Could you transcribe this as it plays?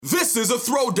This is a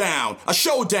throwdown, a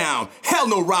showdown. Hell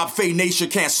no, Rob Fay Nation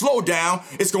can't slow down.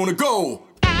 It's gonna go.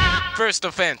 First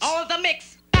offense. All the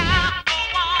mix. Okay,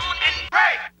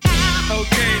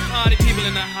 party people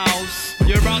in the house.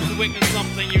 You're about to witness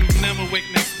something you've never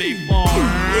witnessed before.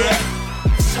 Yeah,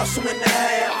 it's hustle in the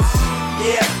house.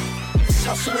 Yeah, it's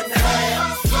hustle in the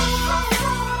house.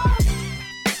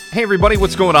 Hey everybody,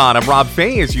 what's going on? I'm Rob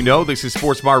Fay. As you know, this is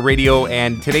Sports Bar Radio,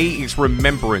 and today is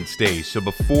Remembrance Day. So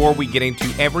before we get into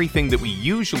everything that we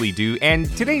usually do, and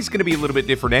today's going to be a little bit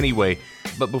different anyway,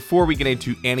 but before we get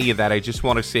into any of that, I just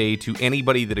want to say to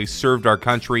anybody that has served our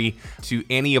country, to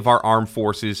any of our armed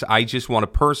forces, I just want to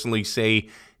personally say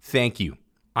thank you.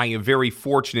 I am very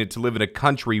fortunate to live in a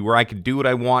country where I can do what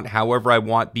I want, however I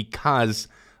want, because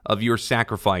of your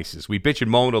sacrifices. We bitch and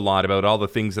moan a lot about all the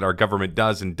things that our government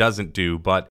does and doesn't do,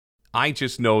 but I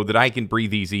just know that I can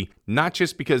breathe easy, not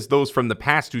just because those from the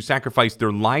past who sacrificed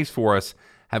their lives for us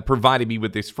have provided me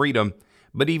with this freedom,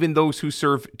 but even those who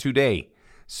serve today.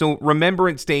 So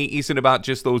Remembrance Day isn't about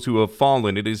just those who have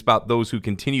fallen. It is about those who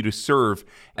continue to serve.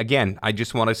 Again, I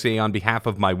just want to say on behalf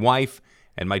of my wife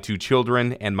and my 2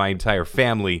 children and my entire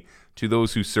family, to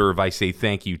those who serve, I say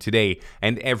thank you today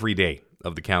and every day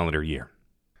of the calendar year.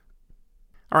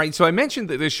 All right, so I mentioned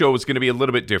that this show is going to be a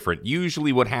little bit different.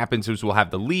 Usually what happens is we'll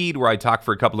have the lead where I talk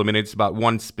for a couple of minutes about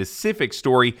one specific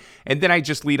story, and then I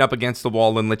just lead up against the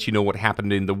wall and let you know what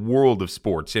happened in the world of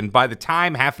sports. And by the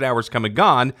time half an hour's come and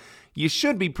gone, you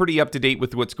should be pretty up to date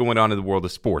with what's going on in the world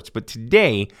of sports. But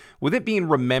today, with it being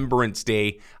Remembrance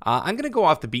Day, I'm going to go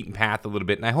off the beaten path a little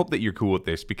bit, and I hope that you're cool with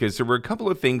this, because there were a couple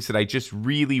of things that I just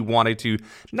really wanted to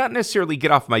not necessarily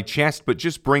get off my chest, but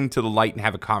just bring to the light and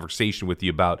have a conversation with you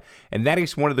about. And that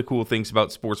is one of the cool things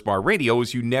about Sports Bar Radio,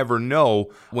 is you never know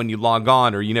when you log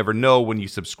on, or you never know when you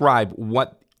subscribe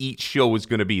what each show is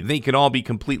going to be. They can all be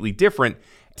completely different.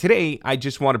 Today, I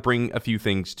just want to bring a few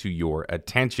things to your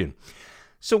attention.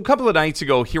 So a couple of nights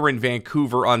ago here in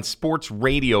Vancouver on sports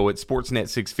radio at Sportsnet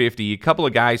 650, a couple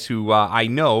of guys who I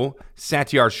know,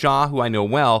 Satyar Shah, who I know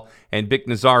well, and Bick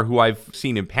Nazar, who I've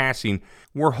seen in passing,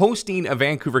 were hosting a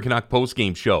Vancouver Canuck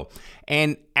postgame show.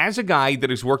 And as a guy that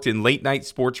has worked in late night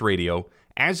sports radio,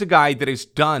 as a guy that has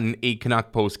done a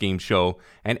Canuck postgame show,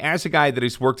 and as a guy that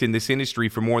has worked in this industry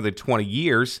for more than 20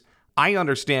 years, I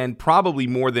understand probably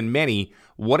more than many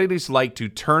what it is like to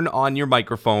turn on your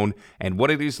microphone and what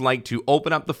it is like to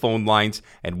open up the phone lines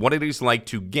and what it is like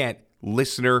to get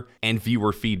listener and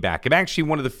viewer feedback. I'm actually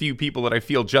one of the few people that I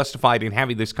feel justified in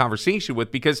having this conversation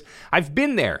with, because I've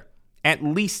been there, at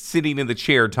least sitting in the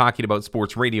chair talking about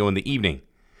sports radio in the evening.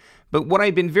 But what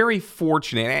I've been very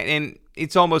fortunate, and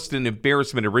it's almost an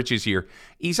embarrassment of riches here,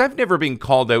 is I've never been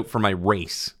called out for my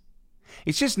race.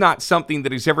 It's just not something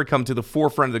that has ever come to the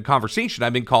forefront of the conversation.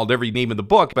 I've been called every name in the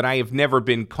book, but I have never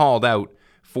been called out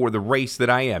for the race that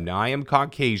I am. Now, I am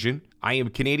Caucasian. I am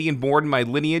Canadian born. My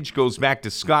lineage goes back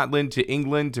to Scotland, to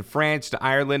England, to France, to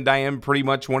Ireland. I am pretty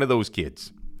much one of those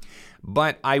kids.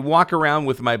 But I walk around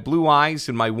with my blue eyes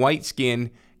and my white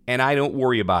skin, and I don't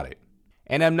worry about it.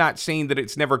 And I'm not saying that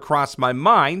it's never crossed my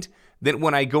mind that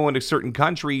when I go into certain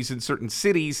countries and certain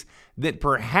cities that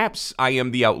perhaps I am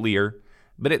the outlier.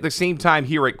 But at the same time,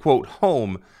 here at, quote,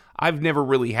 home, I've never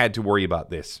really had to worry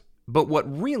about this. But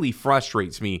what really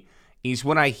frustrates me is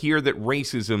when I hear that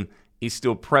racism is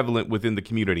still prevalent within the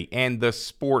community and the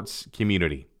sports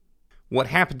community. What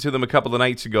happened to them a couple of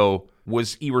nights ago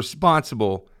was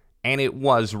irresponsible, and it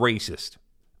was racist.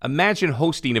 Imagine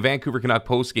hosting a Vancouver Canuck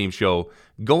postgame show,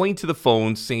 going to the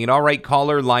phone, saying, all right,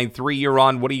 caller, line 3, you're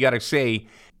on, what do you got to say?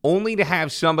 Only to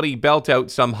have somebody belt out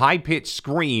some high-pitched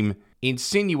scream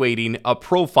insinuating a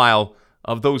profile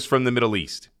of those from the Middle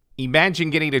East.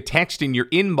 Imagine getting a text in your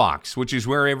inbox, which is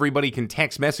where everybody can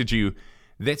text message you,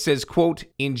 that says, quote,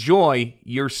 enjoy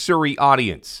your Surrey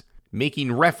audience,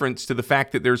 making reference to the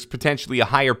fact that there's potentially a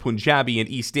higher Punjabi and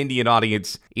East Indian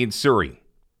audience in Surrey.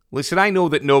 Listen, I know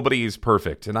that nobody is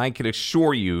perfect, and I can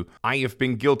assure you I have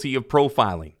been guilty of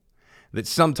profiling. That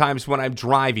sometimes when I'm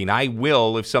driving, I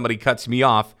will, if somebody cuts me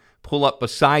off, pull up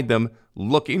beside them,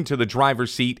 look into the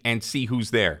driver's seat, and see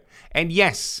who's there. And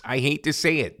yes, I hate to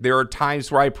say it, there are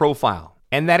times where I profile.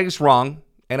 And that is wrong,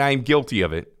 and I am guilty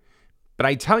of it. But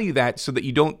I tell you that so that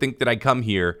you don't think that I come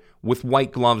here with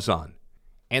white gloves on.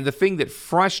 And the thing that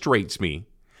frustrates me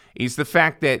is the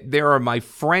fact that there are my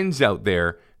friends out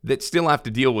there that still have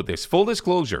to deal with this. Full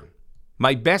disclosure,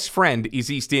 my best friend is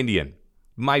East Indian.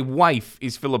 My wife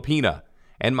is Filipina,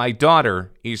 and my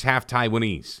daughter is half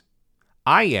Taiwanese.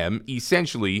 I am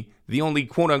essentially the only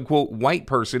quote-unquote white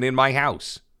person in my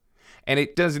house. And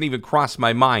it doesn't even cross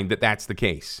my mind that that's the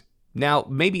case. Now,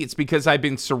 maybe it's because I've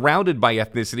been surrounded by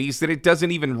ethnicities that it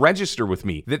doesn't even register with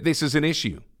me that this is an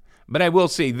issue. But I will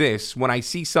say this, when I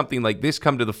see something like this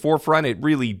come to the forefront, it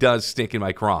really does stick in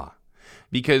my craw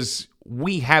because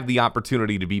we have the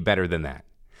opportunity to be better than that.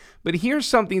 But here's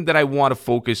something that I want to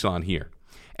focus on here,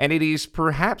 and it is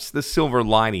perhaps the silver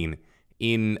lining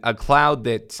in a cloud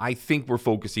that I think we're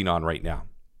focusing on right now.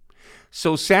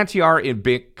 So Santiar and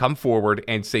Bick come forward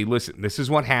and say, listen, this is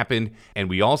what happened, and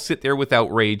we all sit there with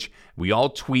outrage. We all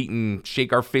tweet and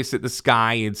shake our fists at the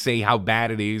sky and say how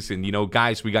bad it is, and,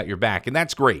 guys, we got your back, and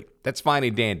that's great. That's fine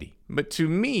and dandy. But to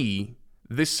me,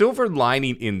 the silver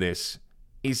lining in this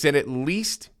is that at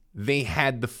least they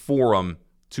had the forum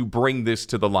to bring this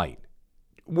to the light.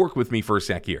 Work with me for a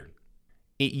sec here.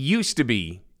 It used to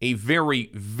be a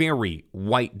very, very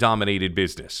white-dominated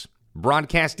business.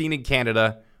 Broadcasting in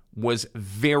Canada was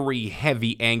very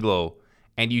heavy Anglo,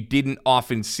 and you didn't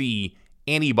often see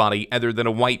anybody other than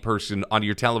a white person on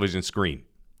your television screen.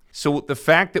 So the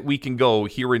fact that we can go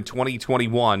here in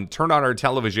 2021, turn on our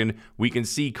television, we can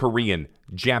see Korean,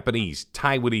 Japanese,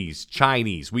 Taiwanese,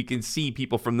 Chinese. We can see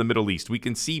people from the Middle East. We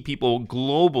can see people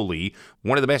globally.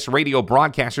 One of the best radio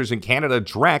broadcasters in Canada,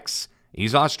 Drex,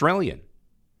 he's Australian.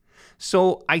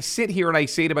 So I sit here and I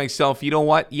say to myself, you know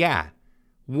what? Yeah,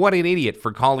 what an idiot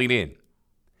for calling in.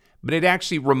 But it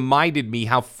actually reminded me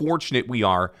how fortunate we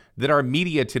are that our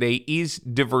media today is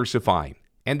diversifying.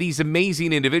 And these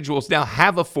amazing individuals now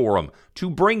have a forum to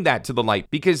bring that to the light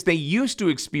because they used to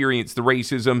experience the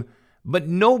racism, but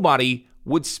nobody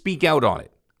would speak out on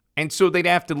it. And so they'd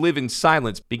have to live in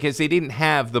silence because they didn't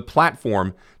have the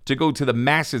platform to go to the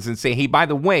masses and say, hey, by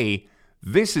the way,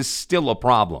 this is still a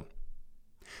problem.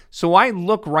 So I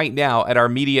look right now at our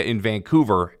media in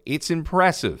Vancouver. It's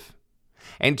impressive.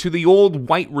 And to the old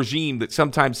white regime that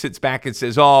sometimes sits back and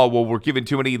says, oh, well, we're giving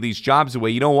too many of these jobs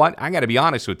away. You know what? I got to be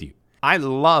honest with you. I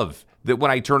love that when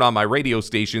I turn on my radio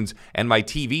stations and my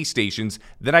TV stations,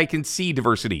 that I can see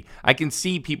diversity. I can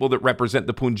see people that represent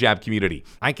the Punjab community.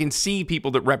 I can see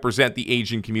people that represent the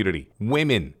Asian community,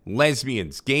 women,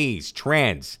 lesbians, gays,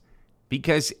 trans,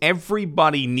 because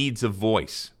everybody needs a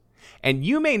voice. And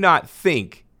you may not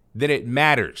think that it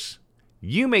matters.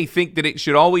 You may think that it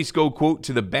should always go, quote,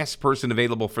 to the best person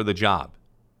available for the job.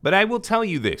 But I will tell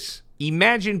you this.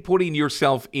 Imagine putting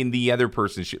yourself in the other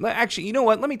person's shoes. Actually, you know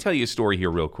what? Let me tell you a story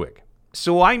here real quick.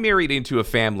 So I married into a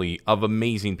family of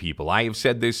amazing people. I have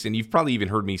said this, and you've probably even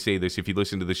heard me say this if you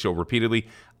listen to the show repeatedly.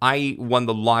 I won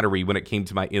the lottery when it came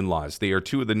to my in-laws. They are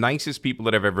two of the nicest people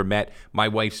that I've ever met. My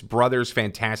wife's brother's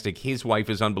fantastic. His wife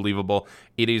is unbelievable.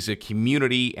 It is a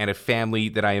community and a family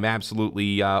that I am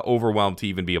absolutely overwhelmed to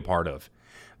even be a part of.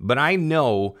 But I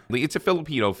know it's a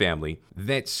Filipino family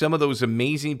that some of those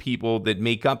amazing people that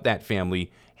make up that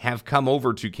family have come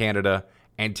over to Canada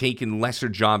and taken lesser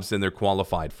jobs than they're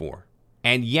qualified for.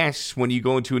 And yes, when you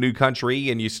go into a new country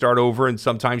and you start over and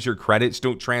sometimes your credits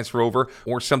don't transfer over,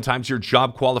 or sometimes your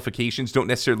job qualifications don't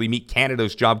necessarily meet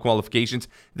Canada's job qualifications,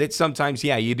 that sometimes,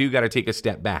 yeah, you do got to take a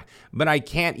step back. But I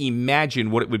can't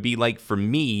imagine what it would be like for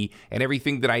me and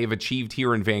everything that I have achieved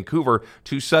here in Vancouver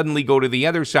to suddenly go to the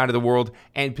other side of the world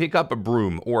and pick up a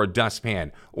broom or a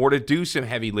dustpan, or to do some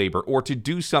heavy labor, or to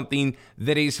do something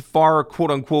that is far,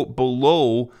 quote unquote,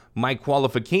 below my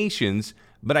qualifications.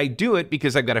 But I do it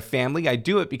because I've got a family. I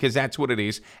do it because that's what it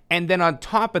is. And then on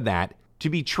top of that, to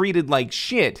be treated like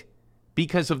shit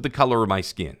because of the color of my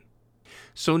skin.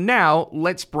 So now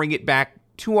let's bring it back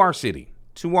to our city,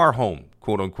 to our home,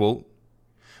 quote unquote,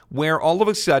 where all of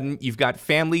a sudden you've got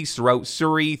families throughout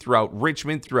Surrey, throughout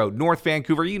Richmond, throughout North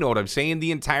Vancouver. You know what I'm saying?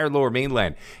 The entire Lower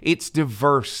Mainland. It's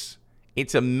diverse.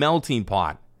 It's a melting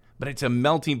pot, but it's a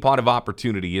melting pot of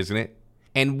opportunity, isn't it?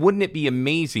 And wouldn't it be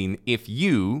amazing if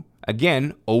you,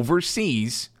 again,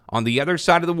 overseas, on the other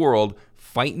side of the world,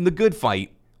 fighting the good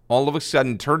fight, all of a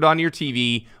sudden turned on your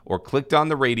TV or clicked on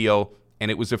the radio, and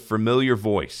it was a familiar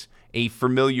voice, a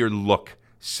familiar look,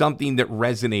 something that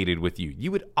resonated with you.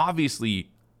 You would obviously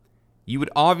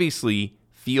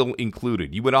feel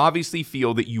included. You would obviously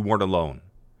feel that you weren't alone.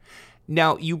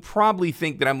 Now, you probably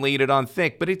think that I'm laying it on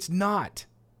thick, but it's not.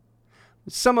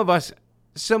 Some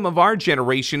of our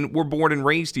generation were born and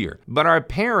raised here, but our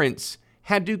parents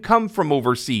had to come from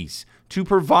overseas to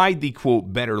provide the,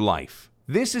 quote, better life.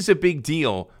 This is a big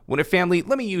deal when a family,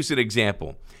 let me use an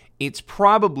example. It's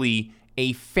probably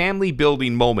a family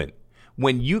building moment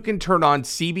when you can turn on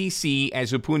CBC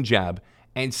as a Punjab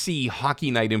and see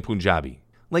Hockey Night in Punjabi.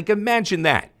 Like, imagine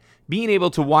that, being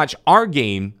able to watch our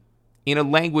game in a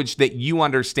language that you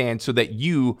understand so that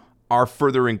you are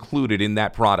further included in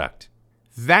that product.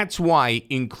 That's why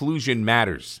inclusion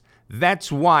matters.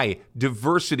 That's why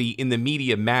diversity in the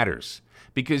media matters,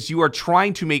 because you are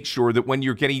trying to make sure that when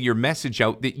you're getting your message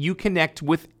out, that you connect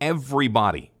with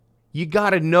everybody. You got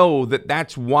to know that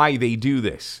that's why they do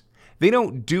this. They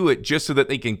don't do it just so that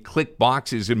they can click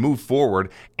boxes and move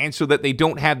forward and so that they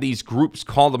don't have these groups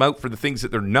call them out for the things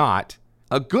that they're not.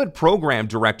 A good program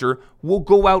director will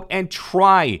go out and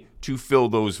try to fill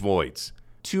those voids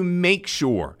to make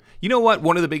sure. You know what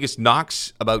one of the biggest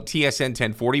knocks about TSN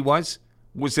 1040 was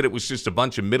that it was just a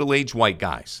bunch of middle-aged white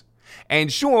guys.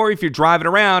 And sure, if you're driving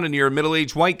around and you're a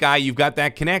middle-aged white guy, you've got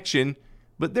that connection.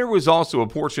 But there was also a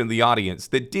portion of the audience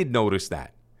that did notice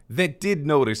that did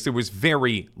notice there was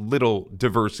very little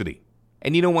diversity.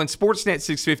 And you know, when Sportsnet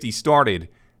 650 started,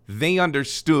 they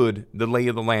understood the lay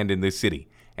of the land in this city.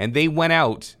 And they went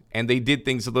out and they did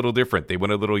things a little different. They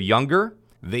went a little younger.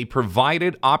 They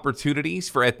provided opportunities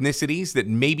for ethnicities that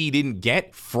maybe didn't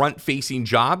get front-facing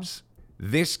jobs.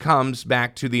 This comes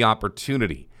back to the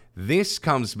opportunity. This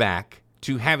comes back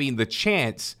to having the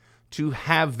chance to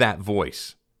have that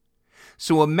voice.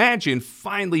 So imagine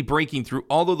finally breaking through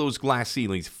all of those glass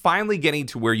ceilings, finally getting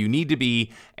to where you need to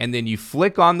be, and then you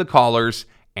flick on the collars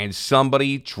and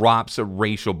somebody drops a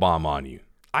racial bomb on you.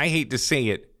 I hate to say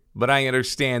it, but I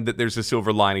understand that there's a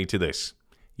silver lining to this.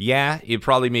 Yeah, it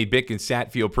probably made Bick and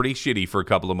Sat feel pretty shitty for a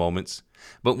couple of moments.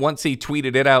 But once they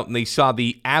tweeted it out and they saw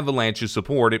the avalanche of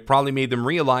support, it probably made them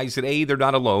realize that A, they're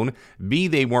not alone, B,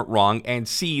 they weren't wrong, and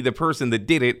C, the person that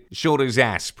did it showed his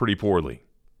ass pretty poorly.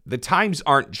 The times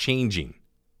aren't changing.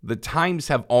 The times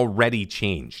have already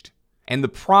changed. And the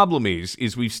problem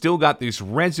is we've still got this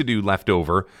residue left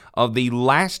over of the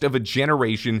last of a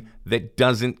generation that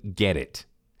doesn't get it.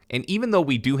 And even though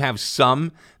we do have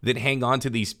some that hang on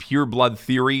to these pure blood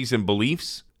theories and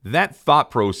beliefs, that thought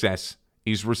process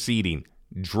is receding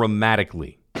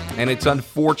dramatically. And it's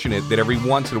unfortunate that every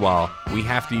once in a while we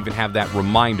have to even have that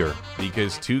reminder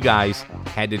because two guys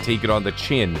had to take it on the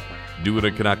chin doing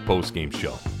a Canuck postgame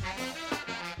show.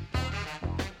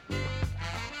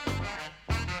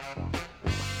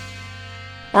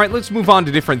 All right, let's move on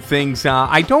to different things.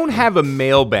 I don't have a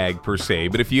mailbag per se,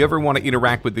 but if you ever want to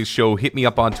interact with this show, hit me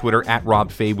up on Twitter at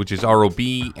Rob Fay, which is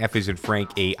R-O-B, F as in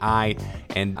Frank, A-I,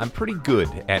 and I'm pretty good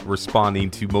at responding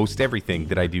to most everything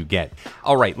that I do get.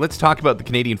 All right, let's talk about the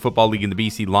Canadian Football League and the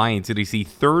BC Lions. It is the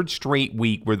third straight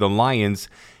week where the Lions,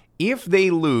 if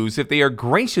they are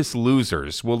gracious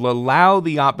losers, will allow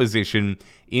the opposition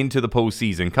into the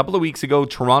postseason. A couple of weeks ago,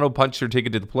 Toronto punched their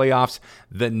ticket to the playoffs.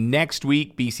 The next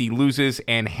week, BC loses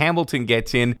and Hamilton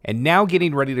gets in, and now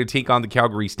getting ready to take on the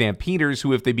Calgary Stampeders,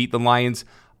 who, if they beat the Lions,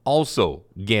 also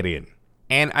get in.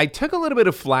 And I took a little bit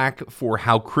of flack for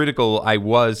how critical I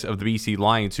was of the BC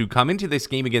Lions, who come into this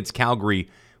game against Calgary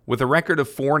with a record of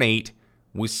 4-8,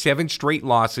 with 7 straight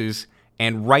losses,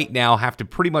 and right now have to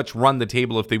pretty much run the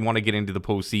table if they want to get into the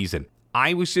postseason.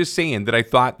 I was just saying that I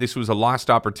thought this was a lost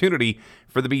opportunity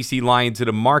for the BC Lions in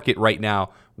a market right now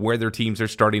where their teams are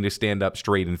starting to stand up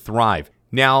straight and thrive.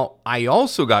 Now, I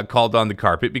also got called on the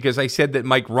carpet because I said that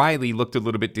Mike Riley looked a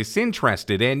little bit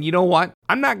disinterested. And you know what?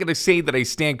 I'm not going to say that I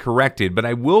stand corrected, but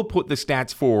I will put the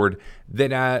stats forward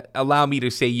that allow me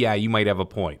to say, yeah, you might have a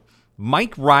point.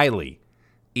 Mike Riley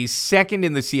is second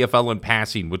in the CFL in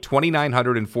passing with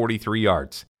 2,943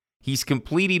 yards. He's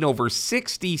completing over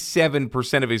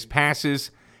 67% of his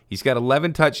passes. He's got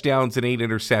 11 touchdowns and 8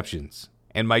 interceptions.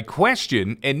 And my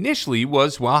question initially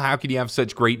was, well, how can you have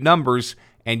such great numbers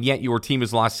and yet your team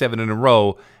has lost 7 in a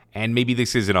row? And maybe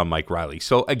this isn't on Mike Riley.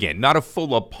 So again, not a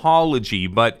full apology,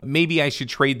 but maybe I should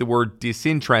trade the word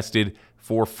disinterested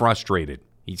for frustrated.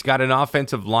 He's got an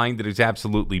offensive line that is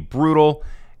absolutely brutal.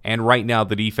 And right now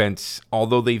the defense,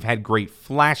 although they've had great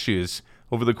flashes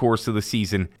over the course of the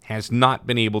season, has not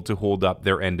been able to hold up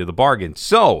their end of the bargain.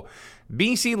 So,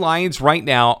 BC Lions right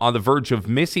now on the verge of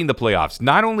missing the playoffs.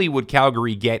 Not only would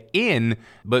Calgary get in,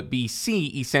 but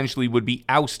BC essentially would be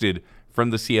ousted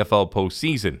from the CFL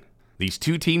postseason. These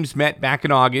two teams met back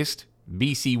in August.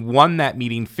 BC won that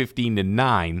meeting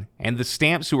 15-9, and the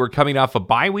Stamps, who are coming off a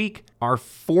bye week, are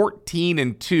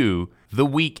 14-2 the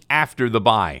week after the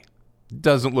bye.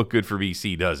 Doesn't look good for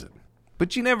BC, does it?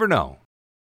 But you never know.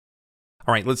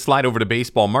 All right, let's slide over to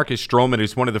baseball. Marcus Stroman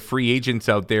is one of the free agents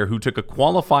out there who took a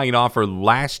qualifying offer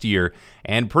last year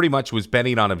and pretty much was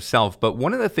betting on himself. But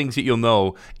one of the things that you'll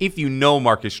know, if you know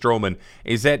Marcus Stroman,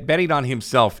 is that betting on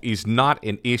himself is not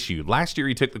an issue. Last year,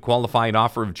 he took the qualifying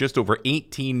offer of just over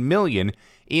 $18 million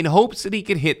in hopes that he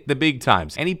could hit the big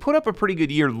times. And he put up a pretty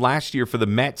good year last year for the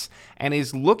Mets and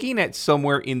is looking at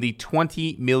somewhere in the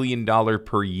 $20 million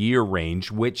per year range,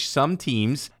 which some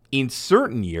teams in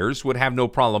certain years would have no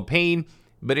problem paying,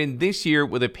 but in this year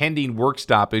with a pending work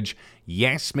stoppage,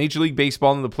 Yes, Major League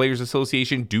Baseball and the Players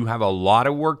Association do have a lot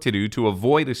of work to do to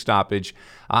avoid a stoppage.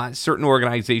 Certain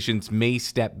organizations may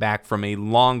step back from a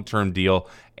long-term deal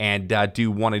and do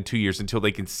 1 and 2 years until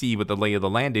they can see what the lay of the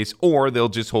land is, or they'll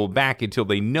just hold back until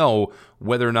they know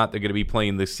whether or not they're going to be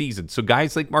playing this season. So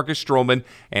guys like Marcus Stroman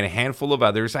and a handful of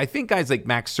others, I think guys like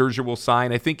Max Scherzer will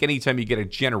sign. I think anytime you get a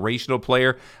generational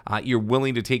player, you're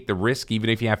willing to take the risk, even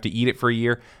if you have to eat it for a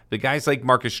year. The guys like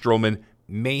Marcus Stroman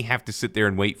may have to sit there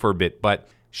and wait for a bit, but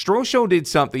Strosho did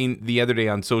something the other day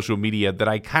on social media that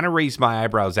I kind of raised my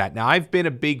eyebrows at. Now, I've been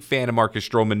a big fan of Marcus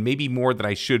Stroman, maybe more than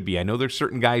I should be. I know there's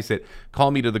certain guys that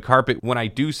call me to the carpet when I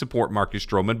do support Marcus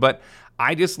Stroman, but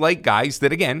I just like guys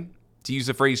that, again, to use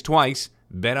the phrase twice,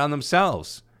 bet on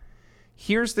themselves.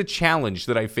 Here's the challenge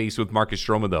that I face with Marcus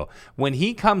Stroman, though. When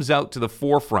he comes out to the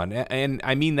forefront, and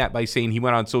I mean that by saying he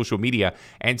went on social media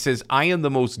and says, I am the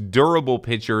most durable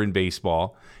pitcher in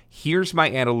baseball. Here's my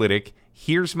analytic.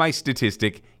 Here's my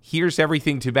statistic. Here's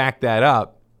everything to back that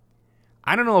up.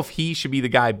 I don't know if he should be the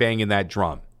guy banging that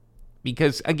drum.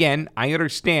 Because, again, I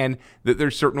understand that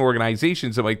there's certain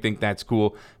organizations that might think that's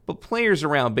cool, but players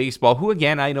around baseball, who,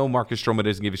 again, I know Marcus Stroman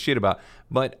doesn't give a shit about,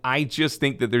 but I just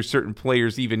think that there's certain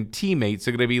players, even teammates,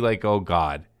 are going to be like, oh,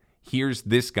 God, here's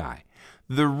this guy.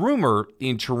 The rumor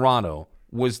in Toronto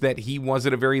was that he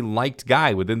wasn't a very liked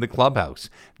guy within the clubhouse,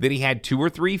 that he had 2 or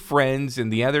 3 friends and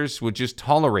the others would just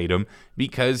tolerate him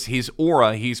because his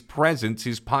aura, his presence,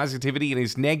 his positivity, and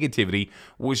his negativity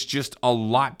was just a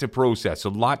lot to process, a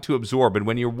lot to absorb. And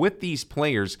when you're with these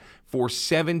players for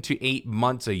 7 to 8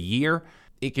 months a year,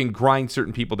 it can grind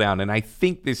certain people down. And I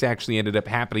think this actually ended up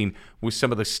happening with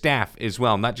some of the staff as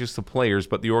well, not just the players,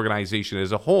 but the organization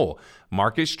as a whole.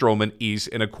 Marcus Stroman is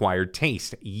an acquired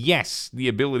taste. Yes, the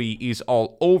ability is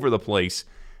all over the place,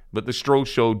 but the Stro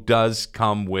Show does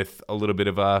come with a little bit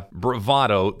of a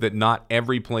bravado that not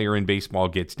every player in baseball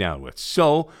gets down with.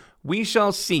 So we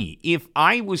shall see. If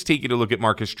I was taking a look at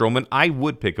Marcus Stroman, I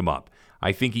would pick him up.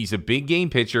 I think he's a big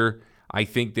game pitcher. I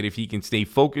think that if he can stay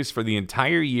focused for the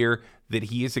entire year, that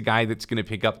he is a guy that's going to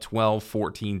pick up 12,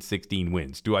 14, 16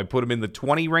 wins. Do I put him in the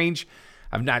 20 range?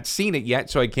 I've not seen it yet,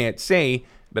 so I can't say,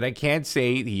 but I can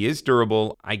say he is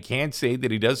durable. I can say that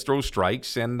he does throw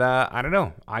strikes, and I don't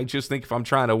know. I just think if I'm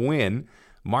trying to win,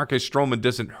 Marcus Stroman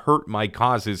doesn't hurt my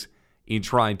causes in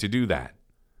trying to do that.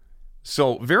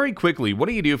 So, very quickly, what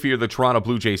do you do if you're the Toronto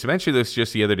Blue Jays? I mentioned this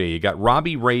just the other day. You got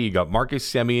Robbie Ray, you got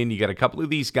Marcus Semien, you got a couple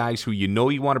of these guys who you know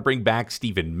you want to bring back.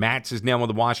 Steven Matz is now on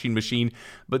the washing machine.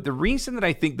 But the reason that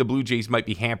I think the Blue Jays might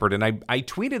be hampered, and I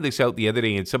tweeted this out the other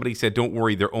day, and somebody said, don't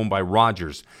worry, they're owned by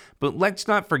Rogers. But let's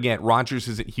not forget, Rogers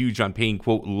isn't huge on paying,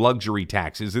 quote, luxury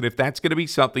taxes. And if that's going to be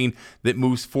something that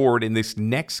moves forward in this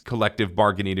next collective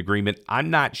bargaining agreement, I'm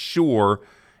not sure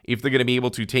if they're going to be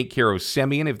able to take care of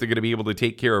Semien, if they're going to be able to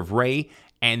take care of Ray,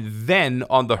 and then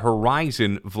on the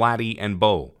horizon, Vladdy and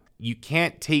Bo. You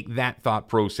can't take that thought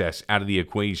process out of the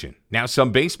equation. Now,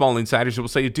 some baseball insiders will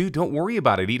say, dude, don't worry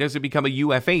about it. He doesn't become a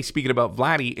UFA, speaking about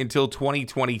Vladdy, until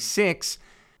 2026,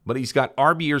 but he's got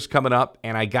ARB years coming up,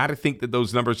 and I got to think that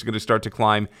those numbers are going to start to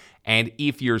climb. And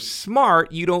if you're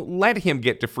smart, you don't let him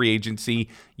get to free agency.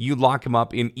 You lock him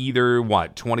up in either,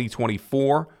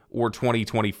 2024 or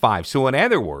 2025. So in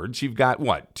other words, you've got,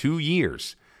 2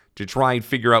 years to try and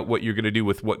figure out what you're going to do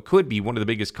with what could be one of the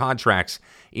biggest contracts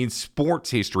in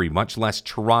sports history, much less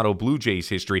Toronto Blue Jays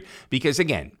history. Because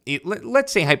again,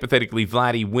 let's say hypothetically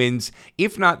Vladdy wins,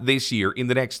 if not this year, in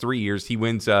the next 3 years, he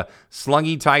wins a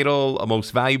Sluggy title, a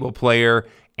most valuable player,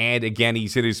 and again,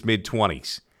 he's in his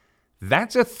mid-20s.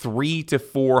 That's a $300 to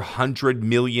 $400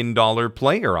 million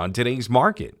player on today's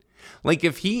market. Like,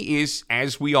 if he is,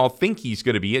 as we all think he's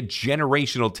going to be, a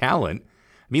generational talent,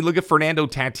 I mean, look at Fernando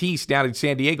Tatis down in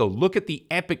San Diego. Look at the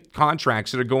epic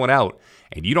contracts that are going out.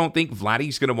 And you don't think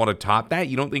Vladdy's going to want to top that?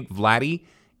 You don't think Vladdy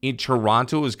in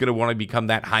Toronto is going to want to become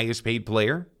that highest paid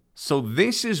player? So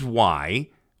this is why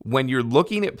when you're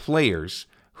looking at players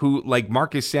who, like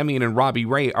Marcus Semien and Robbie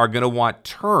Ray, are going to want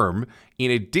term in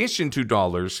addition to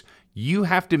dollars, you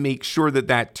have to make sure that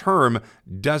that term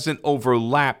doesn't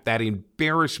overlap that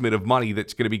embarrassment of money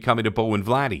that's going to be coming to Bo and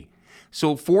Vladdy.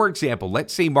 So, for example,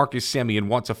 let's say Marcus Semien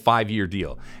wants a 5-year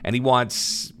deal, and he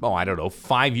wants,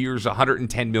 5 years,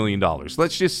 $110 million.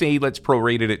 Let's just say, let's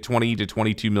prorate it at $20 to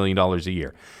 $22 million a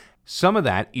year. Some of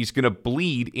that is going to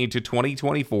bleed into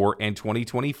 2024 and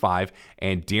 2025,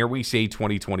 and dare we say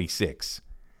 2026.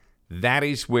 That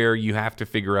is where you have to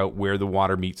figure out where the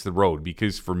water meets the road,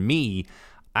 because for me,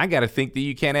 I got to think that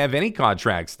you can't have any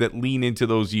contracts that lean into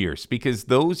those years, because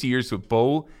those years with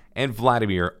Bo and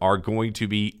Vladimir are going to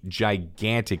be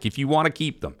gigantic if you want to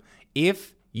keep them.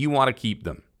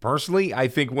 Personally, I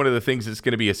think one of the things that's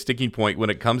going to be a sticking point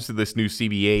when it comes to this new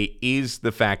CBA is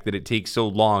the fact that it takes so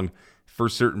long for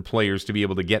certain players to be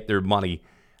able to get their money.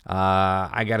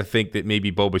 I got to think that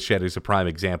maybe Bo Bichette is a prime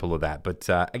example of that. But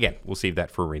again, we'll save that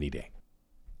for a rainy day.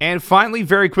 And finally,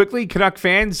 very quickly, Canuck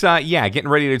fans, getting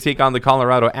ready to take on the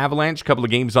Colorado Avalanche. A couple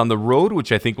of games on the road,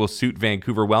 which I think will suit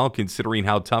Vancouver well, considering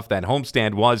how tough that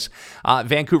homestand was.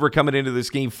 Vancouver coming into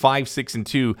this game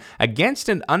 5-6-2 against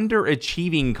an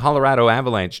underachieving Colorado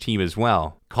Avalanche team as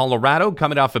well. Colorado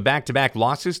coming off of back-to-back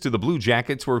losses to the Blue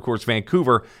Jackets, where, of course,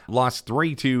 Vancouver lost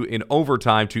 3-2 in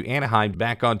overtime to Anaheim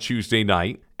back on Tuesday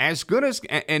night. As good as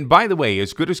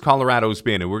Colorado's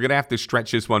been, and we're going to have to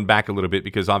stretch this one back a little bit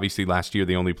because obviously last year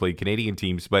they only played Canadian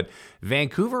teams, but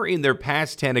Vancouver in their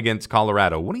past 10 against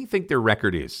Colorado, what do you think their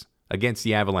record is against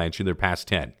the Avalanche in their past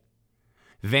 10?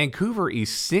 Vancouver is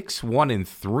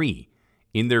 6-1-3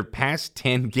 in their past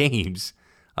 10 games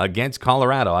against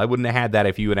Colorado. I wouldn't have had that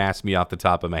if you had asked me off the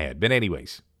top of my head. But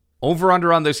anyways,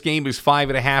 over-under on this game is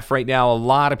 5.5 right now. A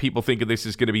lot of people think of this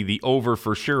is going to be the over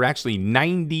for sure. Actually,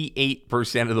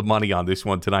 98% of the money on this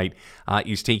one tonight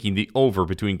is taking the over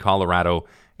between Colorado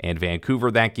and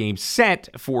Vancouver. That game set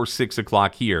for 6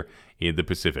 o'clock here in the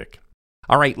Pacific.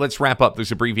 All right, let's wrap up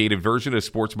this abbreviated version of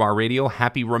Sports Bar Radio.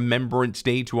 Happy Remembrance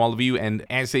Day to all of you. And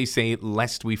as they say,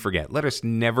 lest we forget, let us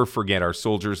never forget our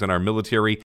soldiers and our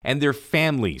military and their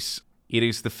families. It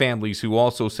is the families who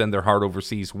also send their heart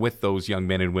overseas with those young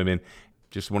men and women.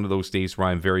 Just one of those days where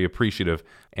I'm very appreciative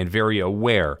and very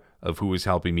aware of who is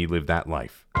helping me live that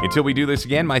life. Until we do this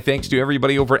again, my thanks to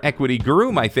everybody over at Equity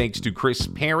Guru. My thanks to Chris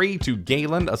Perry, to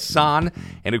Galen, Asan,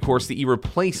 and of course the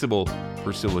irreplaceable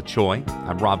Priscilla Choi.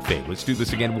 I'm Rob Fay. Let's do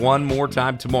this again one more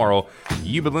time tomorrow.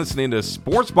 You've been listening to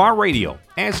Sports Bar Radio.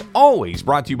 As always,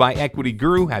 brought to you by Equity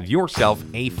Guru. Have yourself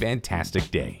a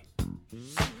fantastic day.